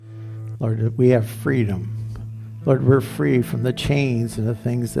Lord, that we have freedom. Lord, we're free from the chains and the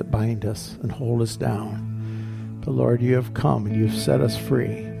things that bind us and hold us down. But Lord, you have come and you've set us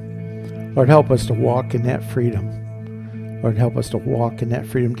free. Lord, help us to walk in that freedom. Lord, help us to walk in that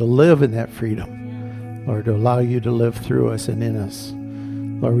freedom, to live in that freedom. Lord, to allow you to live through us and in us.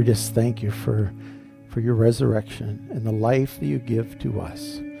 Lord, we just thank you for your resurrection and the life that you give to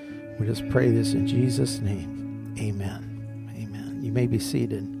us. We just pray this in Jesus' name. Amen. Amen. You may be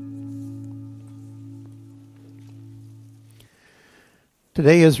seated.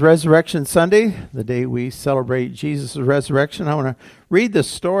 Today is Resurrection Sunday, the day we celebrate Jesus' resurrection. I want to read the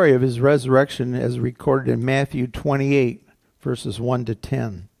story of his resurrection as recorded in Matthew 28, verses 1 to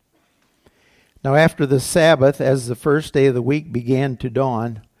 10. Now after the Sabbath, as the first day of the week began to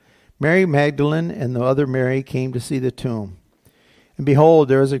dawn, Mary Magdalene and the other Mary came to see the tomb. And behold,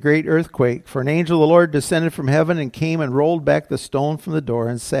 there was a great earthquake, for an angel of the Lord descended from heaven and came and rolled back the stone from the door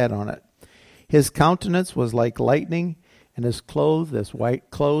and sat on it. His countenance was like lightning, and his clothes as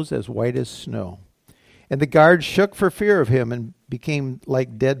white as snow. And the guards shook for fear of him and became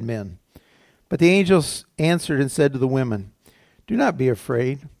like dead men. But the angels answered and said to the women, "Do not be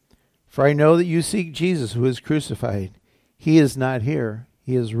afraid, for I know that you seek Jesus who is crucified. He is not here,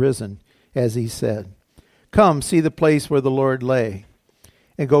 he is risen, as he said. Come, see the place where the Lord lay,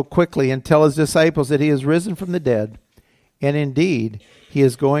 and go quickly and tell his disciples that he is risen from the dead, and indeed he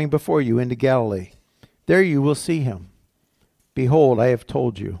is going before you into Galilee. There you will see him. Behold, I have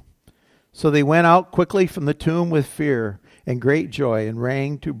told you." So they went out quickly from the tomb with fear and great joy, and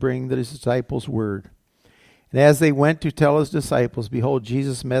ran to bring the disciples word. And as they went to tell his disciples, behold,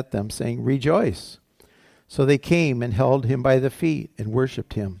 Jesus met them, saying, "Rejoice." So they came and held him by the feet and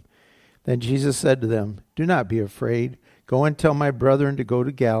worshipped him. Then Jesus said to them, "Do not be afraid. Go and tell my brethren to go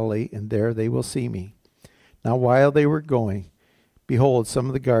to Galilee, and there they will see me." Now while they were going, behold, some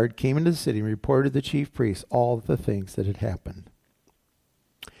of the guard came into the city and reported to the chief priests all the things that had happened.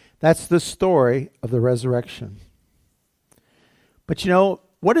 That's the story of the resurrection. But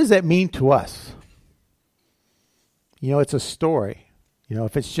what does that mean to us? It's a story.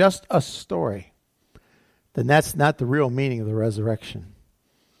 If it's just a story, then that's not the real meaning of the resurrection.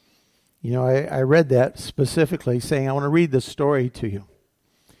 I read that specifically saying, I want to read the story to you.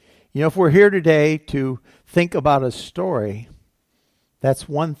 If we're here today to think about a story, that's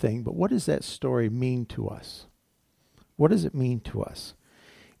one thing, but what does that story mean to us? What does it mean to us?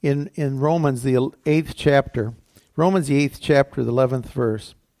 In Romans, the 8th chapter, the 11th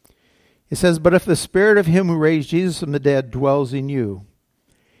verse, it says, "But if the spirit of him who raised Jesus from the dead dwells in you,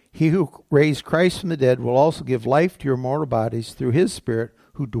 he who raised Christ from the dead will also give life to your mortal bodies through his spirit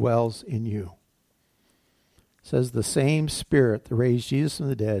who dwells in you." It says the same spirit that raised Jesus from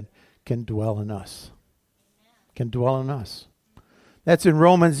the dead can dwell in us. Can dwell in us. That's in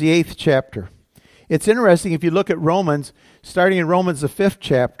Romans, the 8th chapter. It's interesting if you look at Romans, starting in Romans, the 5th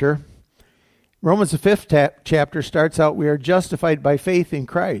chapter. Romans, the 5th chapter starts out, we are justified by faith in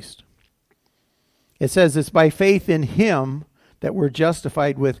Christ. It says it's by faith in him that we're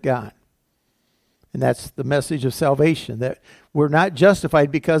justified with God. And that's the message of salvation, that we're not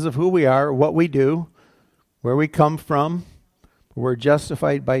justified because of who we are or what we do, where we come from. We're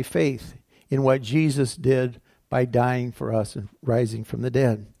justified by faith in what Jesus did by dying for us and rising from the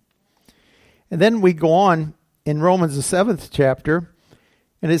dead. And then we go on in Romans, the 7th chapter,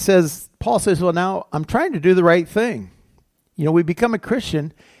 and it says, Paul says, well, now I'm trying to do the right thing. We become a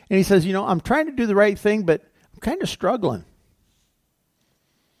Christian, and he says, I'm trying to do the right thing, but I'm kind of struggling.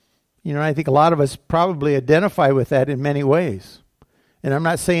 I think a lot of us probably identify with that in many ways. And I'm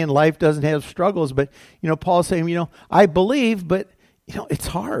not saying life doesn't have struggles, but, Paul's saying, I believe, but, it's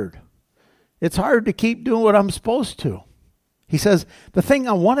hard. It's hard to keep doing what I'm supposed to. He says, the thing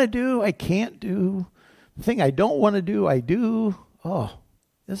I want to do, I can't do. The thing I don't want to do, I do. Oh,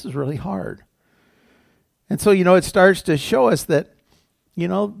 this is really hard. And so, it starts to show us that,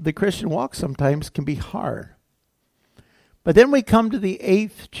 the Christian walk sometimes can be hard. But then we come to the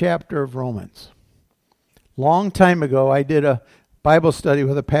 8th chapter of Romans. Long time ago, I did a Bible study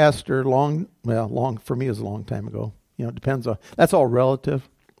with a pastor. Long for me it was a long time ago. It depends on, that's all relative.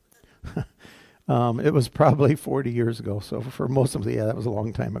 It was probably 40 years ago. So for most of them, that was a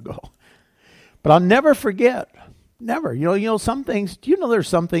long time ago. But I'll never forget. Never. Some things, there's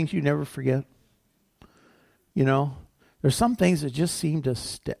some things you never forget? There's some things that just seem to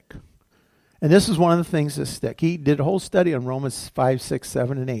stick. And this is one of the things that stick. He did a whole study on Romans 5, 6,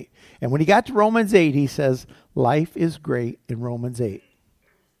 7, and 8. And when he got to Romans 8, he says, life is great in Romans 8.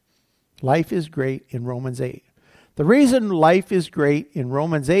 Life is great in Romans 8. The reason life is great in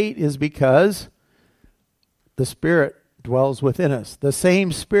Romans 8 is because the Spirit dwells within us. The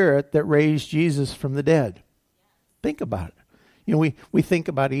same Spirit that raised Jesus from the dead. Think about it. You know, we think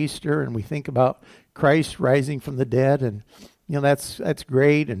about Easter and we think about Christ rising from the dead, and you know that's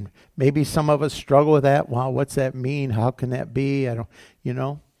great. And maybe some of us struggle with that. Wow, what's that mean? How can that be? I don't, you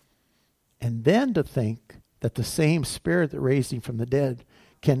know. And then to think that the same Spirit that raised him from the dead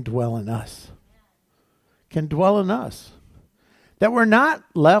can dwell in us. Can dwell in us. That we're not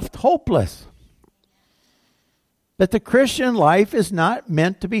left hopeless. That the Christian life is not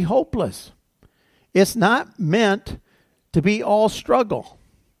meant to be hopeless. It's not meant to be all struggle.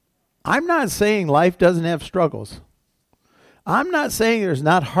 I'm not saying life doesn't have struggles. I'm not saying there's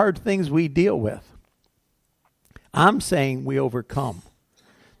not hard things we deal with. I'm saying we overcome.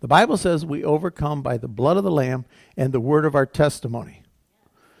 The Bible says we overcome by the blood of the Lamb and the word of our testimony.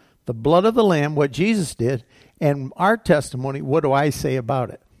 The blood of the Lamb, what Jesus did, and our testimony, what do I say about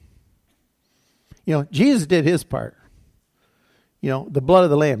it? You know, Jesus did his part. You know, the blood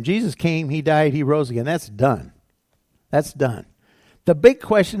of the Lamb. Jesus came, he died, he rose again. That's done. That's done. The big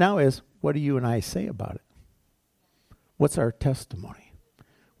question now is, what do you and I say about it? What's our testimony?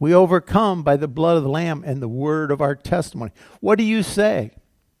 We overcome by the blood of the Lamb and the word of our testimony. What do you say?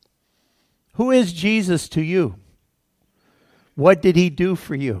 Who is Jesus to you? What did he do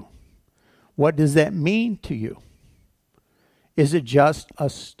for you? What does that mean to you? Is it just a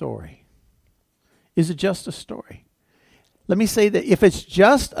story? Is it just a story? Let me say that if it's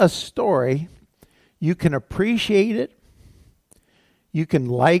just a story, you can appreciate it, you can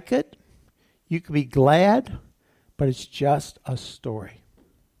like it, you can be glad, but it's just a story.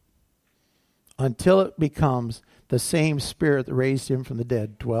 Until it becomes the same Spirit that raised him from the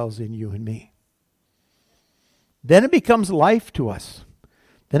dead dwells in you and me. Then it becomes life to us.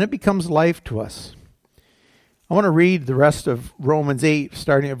 Then it becomes life to us. I want to read the rest of Romans 8,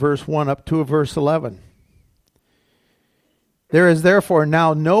 starting at verse 1 up to verse 11. There is therefore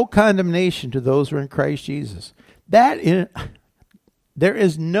now no condemnation to those who are in Christ Jesus. There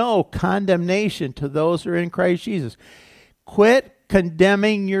is no condemnation to those who are in Christ Jesus. Quit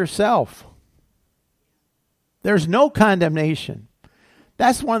condemning yourself. There's no condemnation.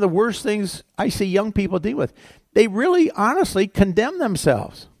 That's one of the worst things I see young people deal with. They really honestly condemn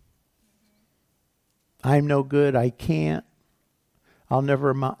themselves. I'm no good. I can't. I'll never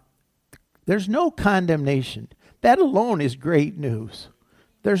amount. There's no condemnation. That alone is great news.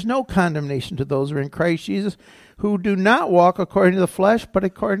 There's no condemnation to those who are in Christ Jesus, who do not walk according to the flesh, but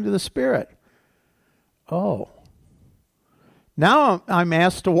according to the Spirit. Oh. Now I'm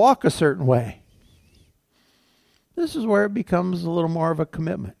asked to walk a certain way. This is where it becomes a little more of a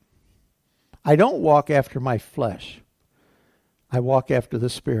commitment. I don't walk after my flesh. I walk after the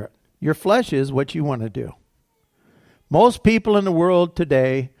Spirit. Your flesh is what you want to do. Most people in the world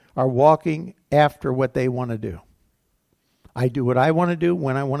today are walking after what they want to do. I do what I want to do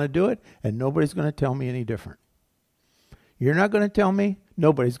when I want to do it, and nobody's going to tell me any different. You're not going to tell me.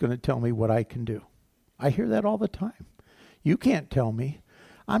 Nobody's going to tell me what I can do. I hear that all the time. You can't tell me.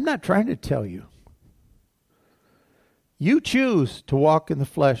 I'm not trying to tell you. You choose to walk in the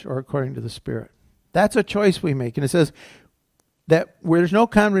flesh or according to the Spirit. That's a choice we make. And it says that where there's no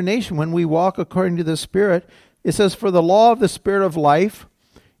condemnation when we walk according to the Spirit. It says, for the law of the Spirit of life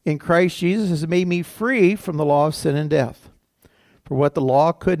in Christ Jesus has made me free from the law of sin and death. For what the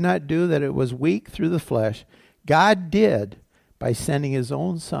law could not do, that it was weak through the flesh, God did by sending his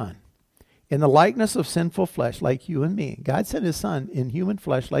own Son in the likeness of sinful flesh like you and me. God sent his Son in human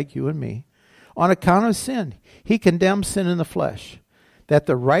flesh like you and me. On account of sin, he condemned sin in the flesh, that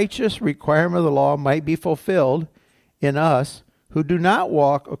the righteous requirement of the law might be fulfilled in us who do not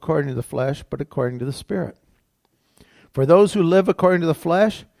walk according to the flesh, but according to the Spirit. For those who live according to the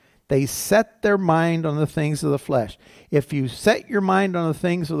flesh, they set their mind on the things of the flesh. If you set your mind on the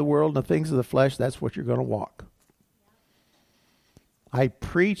things of the world and the things of the flesh, that's what you're going to walk. I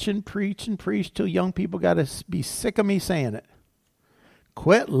preach and preach and preach till young people got to be sick of me saying it.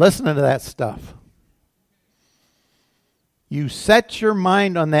 Quit listening to that stuff. You set your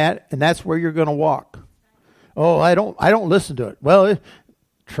mind on that, and that's where you're going to walk. Oh, I don't listen to it. Well,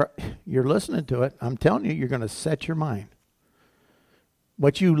 you're listening to it. I'm telling you, you're going to set your mind.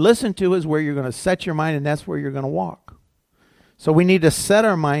 What you listen to is where you're going to set your mind, and that's where you're going to walk. So we need to set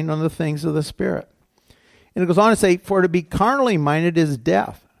our mind on the things of the Spirit. And it goes on to say, for to be carnally minded is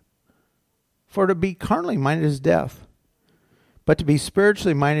death. For to be carnally minded is death. But to be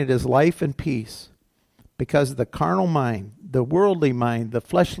spiritually minded is life and peace. Because the carnal mind, the worldly mind, the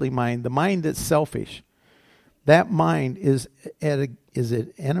fleshly mind, the mind that's selfish, that mind is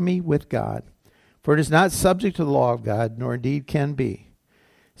an enemy with God. For it is not subject to the law of God, nor indeed can be.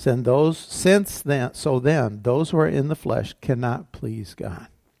 So then, those who are in the flesh cannot please God.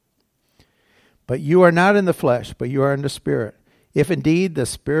 But you are not in the flesh, but you are in the Spirit, if indeed the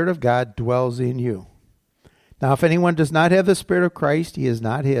Spirit of God dwells in you. Now, if anyone does not have the Spirit of Christ, he is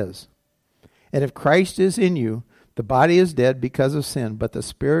not his. And if Christ is in you, the body is dead because of sin, but the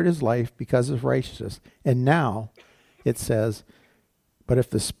Spirit is life because of righteousness. And now, it says, but if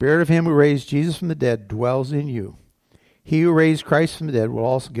the Spirit of him who raised Jesus from the dead dwells in you, he who raised Christ from the dead will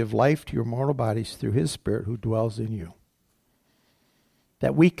also give life to your mortal bodies through his Spirit who dwells in you.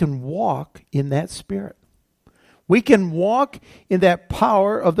 That we can walk in that Spirit. We can walk in that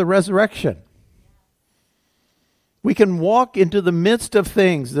power of the resurrection. We can walk into the midst of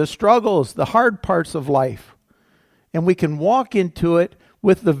things, the struggles, the hard parts of life. And we can walk into it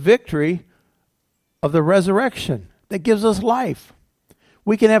with the victory of the resurrection that gives us life.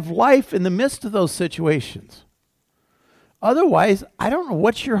 We can have life in the midst of those situations. Otherwise, I don't know,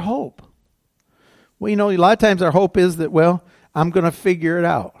 what's your hope? Well, a lot of times our hope is that, I'm going to figure it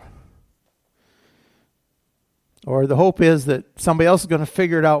out. Or the hope is that somebody else is going to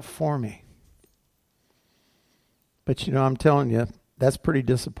figure it out for me. But I'm telling you, that's pretty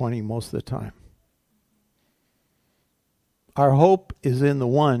disappointing most of the time. Our hope is in the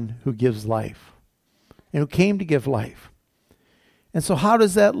one who gives life and who came to give life. And so how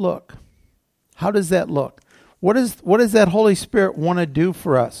does that look? How does that look? What does that Holy Spirit want to do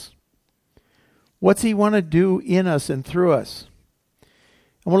for us? What's he want to do in us and through us?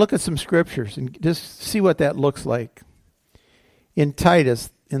 And we'll look at some scriptures and just see what that looks like. In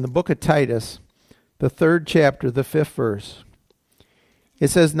Titus, in the book of Titus, the 3rd chapter, the 5th verse, it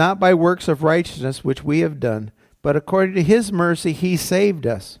says, not by works of righteousness which we have done, but according to his mercy he saved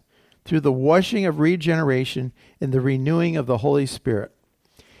us through the washing of regeneration and the renewing of the Holy Spirit.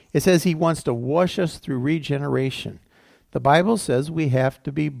 It says he wants to wash us through regeneration. The Bible says we have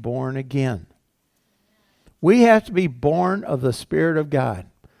to be born again. We have to be born of the Spirit of God.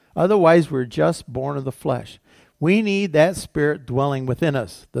 Otherwise, we're just born of the flesh. We need that Spirit dwelling within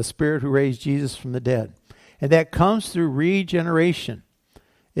us, the Spirit who raised Jesus from the dead. And that comes through regeneration.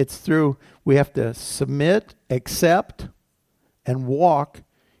 It's through, we have to submit, accept, and walk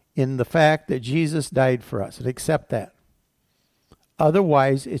in the fact that Jesus died for us, and accept that.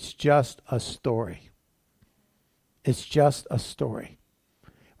 Otherwise, it's just a story. It's just a story.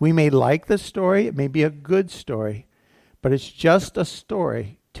 We may like the story, it may be a good story, but it's just a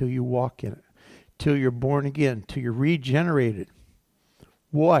story till you walk in it, till you're born again, till you're regenerated,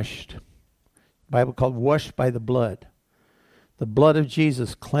 washed. The Bible called washed by the blood. The blood of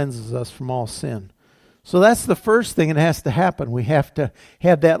Jesus cleanses us from all sin. So that's the first thing that has to happen. We have to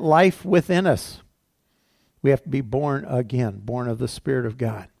have that life within us. We have to be born again, born of the Spirit of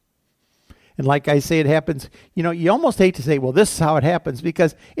God. And like I say, it happens, you almost hate to say, well, this is how it happens,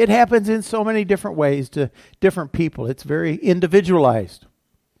 because it happens in so many different ways to different people. It's very individualized.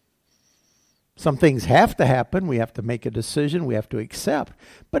 Some things have to happen. We have to make a decision. We have to accept.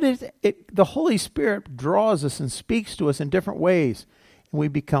 But the Holy Spirit draws us and speaks to us in different ways, and we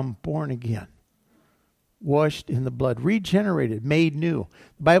become born again. Washed in the blood, regenerated, made new.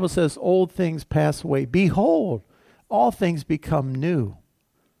 The Bible says old things pass away. Behold, all things become new.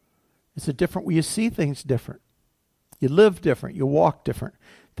 It's a different way. You see things different. You live different. You walk different.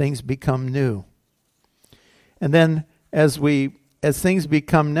 Things become new. And then as things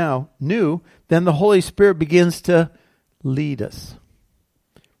become now new, then the Holy Spirit begins to lead us.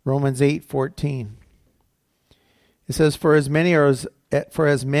 Romans 8:14. It says, For as many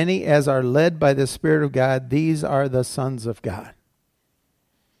as are led by the Spirit of God, these are the sons of God.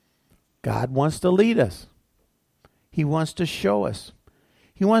 God wants to lead us. He wants to show us.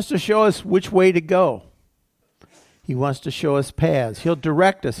 He wants to show us which way to go. He wants to show us paths. He'll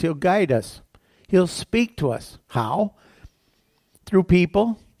direct us. He'll guide us. He'll speak to us. How? Through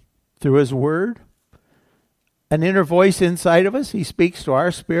people, through His Word, an inner voice inside of us. He speaks to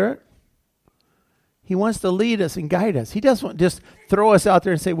our spirit. He wants to lead us and guide us. He doesn't just throw us out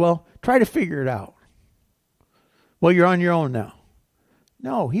there and say, well, try to figure it out. Well, you're on your own now.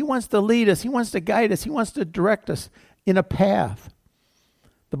 No, He wants to lead us. He wants to guide us. He wants to direct us in a path.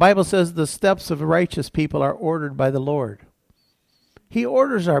 The Bible says the steps of righteous people are ordered by the Lord. He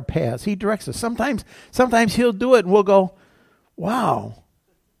orders our paths. He directs us. Sometimes He'll do it and we'll go, wow,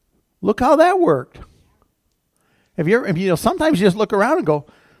 look how that worked. Sometimes you just look around and go,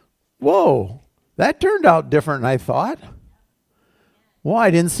 whoa, that turned out different than I thought. Well,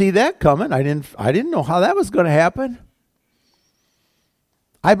 I didn't see that coming. I didn't know how that was going to happen.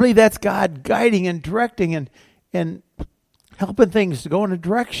 I believe that's God guiding and directing and helping things to go in a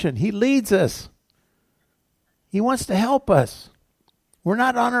direction. He leads us. He wants to help us. We're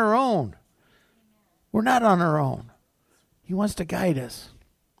not on our own. We're not on our own. He wants to guide us.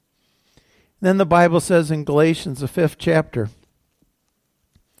 Then the Bible says in Galatians, the 5th chapter,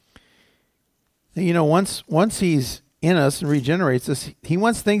 that, once he's in us and regenerates us, he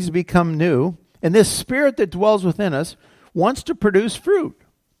wants things to become new. And this Spirit that dwells within us wants to produce fruit.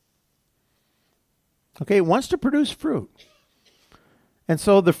 Okay, it wants to produce fruit. And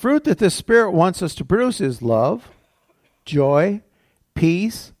so the fruit that this Spirit wants us to produce is love, joy,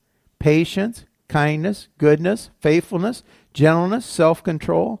 peace, patience, kindness, goodness, faithfulness, gentleness,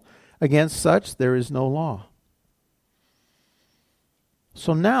 self-control. Against such there is no law.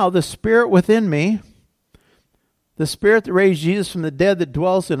 So now the Spirit within me, the Spirit that raised Jesus from the dead that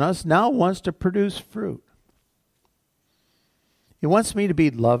dwells in us, now wants to produce fruit. It wants me to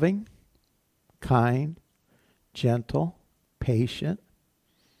be loving, kind, gentle, patient.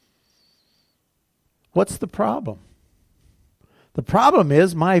 What's the problem? The problem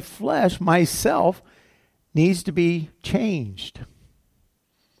is my flesh, myself, needs to be changed.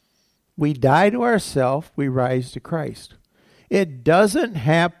 We die to ourselves, we rise to Christ. It doesn't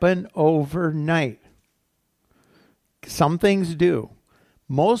happen overnight. Some things do.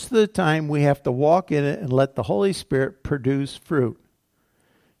 Most of the time we have to walk in it and let the Holy Spirit produce fruit.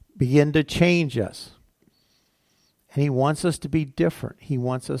 Begin to change us. And He wants us to be different. He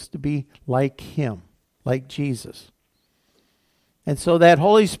wants us to be like Him, like Jesus. And so that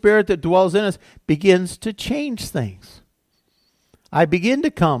Holy Spirit that dwells in us begins to change things. I begin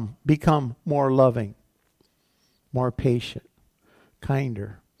to become more loving, more patient,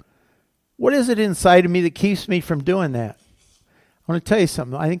 kinder. What is it inside of me that keeps me from doing that? I want to tell you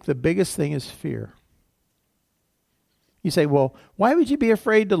something. I think the biggest thing is fear. You say, well, why would you be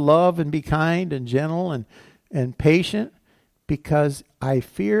afraid to love and be kind and gentle and patient? Because I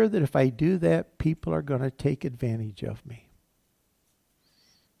fear that if I do that, people are going to take advantage of me.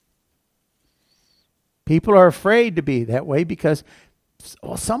 People are afraid to be that way because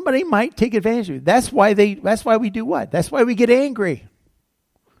somebody might take advantage of you. That's why we do what? That's why we get angry.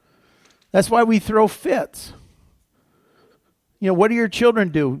 That's why we throw fits. What do your children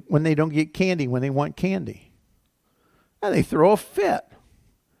do when they don't get candy, when they want candy? They throw a fit.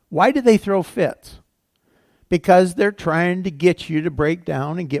 Why do they throw fits? Because they're trying to get you to break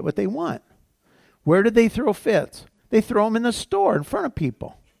down and get what they want. Where do they throw fits? They throw them in the store in front of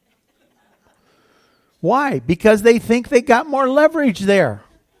people. Why? Because they think they got more leverage there.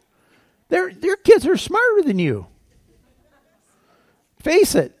 Their kids are smarter than you.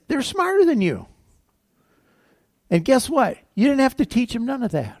 Face it, they're smarter than you. And guess what? You didn't have to teach them none of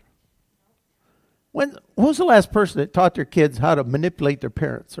that. When was the last person that taught their kids how to manipulate their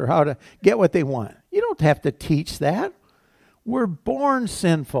parents or how to get what they want? You don't have to teach that. We're born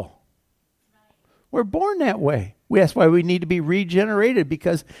sinful. We're born that way. That's why we need to be regenerated,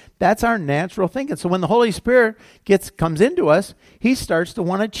 because that's our natural thinking. So when the Holy Spirit comes into us, He starts to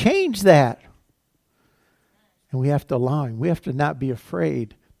want to change that. And we have to allow Him. We have to not be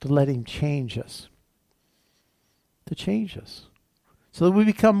afraid to let Him change us. To change us. So that we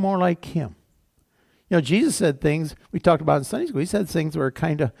become more like Him. Jesus said things we talked about in Sunday school. He said things that were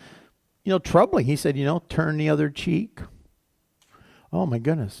kind of, troubling. He said, turn the other cheek. Oh my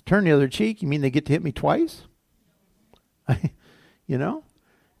goodness. Turn the other cheek? You mean they get to hit me twice?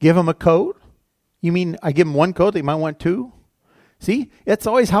 Give them a coat? You mean I give them one coat, they might want two? See, it's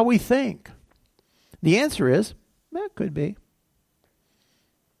always how we think. The answer is, could be.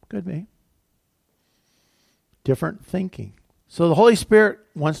 Could be. Different thinking. So the Holy Spirit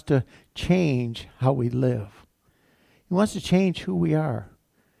wants to change how we live. He wants to change who we are.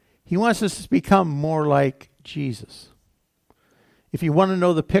 He wants us to become more like Jesus. If you want to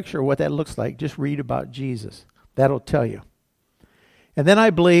know the picture of what that looks like, just read about Jesus. That'll tell you. And then I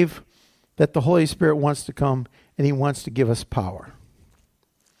believe that the Holy Spirit wants to come and He wants to give us power.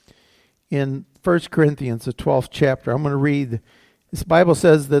 In 1 Corinthians, the 12th chapter, I'm going to read. This Bible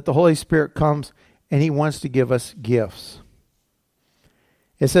says that the Holy Spirit comes and He wants to give us gifts.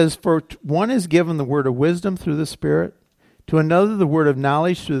 It says, for one is given the word of wisdom through the Spirit, to another the word of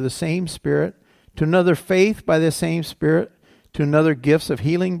knowledge through the same Spirit, to another faith by the same Spirit, to another gifts of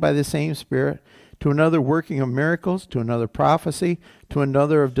healing by the same Spirit, to another working of miracles, to another prophecy, to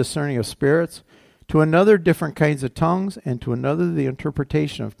another of discerning of spirits, to another different kinds of tongues, and to another the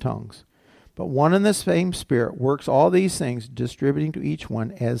interpretation of tongues. But one and the same Spirit works all these things, distributing to each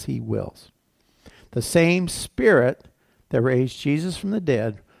one as He wills. The same Spirit that raised Jesus from the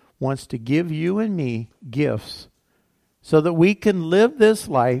dead wants to give you and me gifts so that we can live this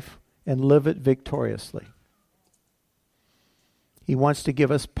life and live it victoriously. He wants to give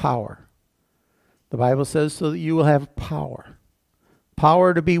us power. The Bible says so that you will have power.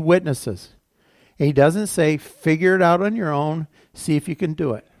 power to be witnesses. And he doesn't say, figure it out on your own, see if you can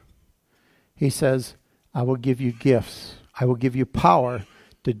do it. He says, I will give you gifts. I will give you power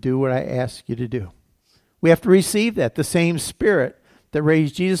to do what I ask you to do. We have to receive that. The same Spirit that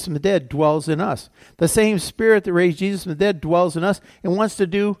raised Jesus from the dead dwells in us. The same Spirit that raised Jesus from the dead dwells in us and wants to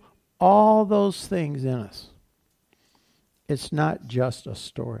do all those things in us. It's not just a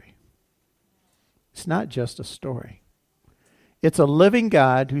story. It's not just a story. It's a living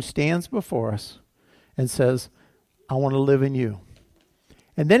God who stands before us and says, I want to live in you.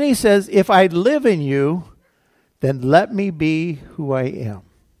 And then he says, if I live in you, then let me be who I am.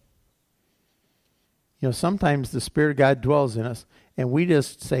 You know, sometimes the Spirit of God dwells in us, and we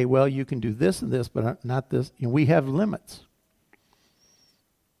just say, well, you can do this and this, but not this. You know, we have limits.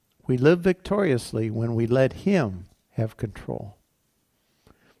 We live victoriously when we let him have control.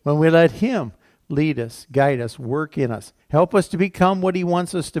 When we let him lead us, guide us, work in us, help us to become what he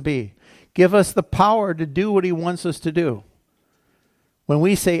wants us to be. Give us the power to do what he wants us to do. When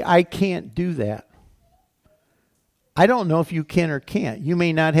we say, I can't do that, I don't know if you can or can't. You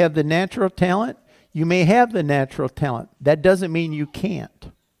may not have the natural talent. You may have the natural talent. That doesn't mean you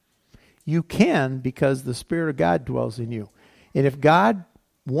can't. You can because the Spirit of God dwells in you. And if God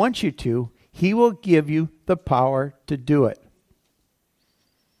wants you to, he will give you the power to do it.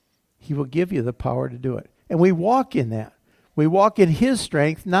 He will give you the power to do it. And we walk in that. We walk in his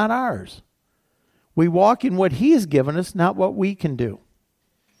strength, not ours. We walk in what he has given us, not what we can do.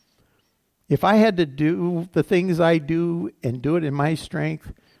 If I had to do the things I do and do it in my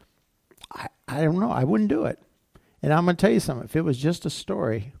strength, I don't know. I wouldn't do it. And I'm going to tell you something. If it was just a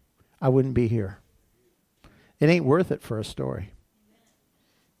story, I wouldn't be here. It ain't worth it for a story.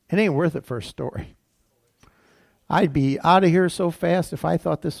 It ain't worth it for a story. I'd be out of here so fast if I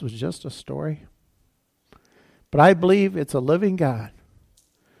thought this was just a story. But I believe it's a living God,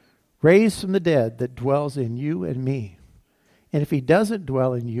 raised from the dead, that dwells in you and me. And if he doesn't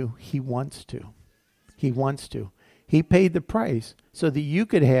dwell in you, he wants to. He wants to. He paid the price so that you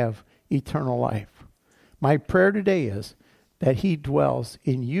could have eternal life. My prayer today is that he dwells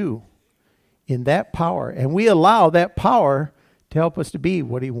in you, in that power. And we allow that power to help us to be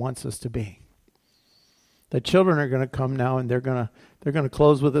what he wants us to be. The children are going to come now, and they're going to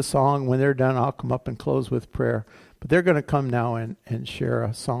close with a song. When they're done, I'll come up and close with prayer. But they're going to come now and share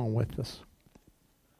a song with us.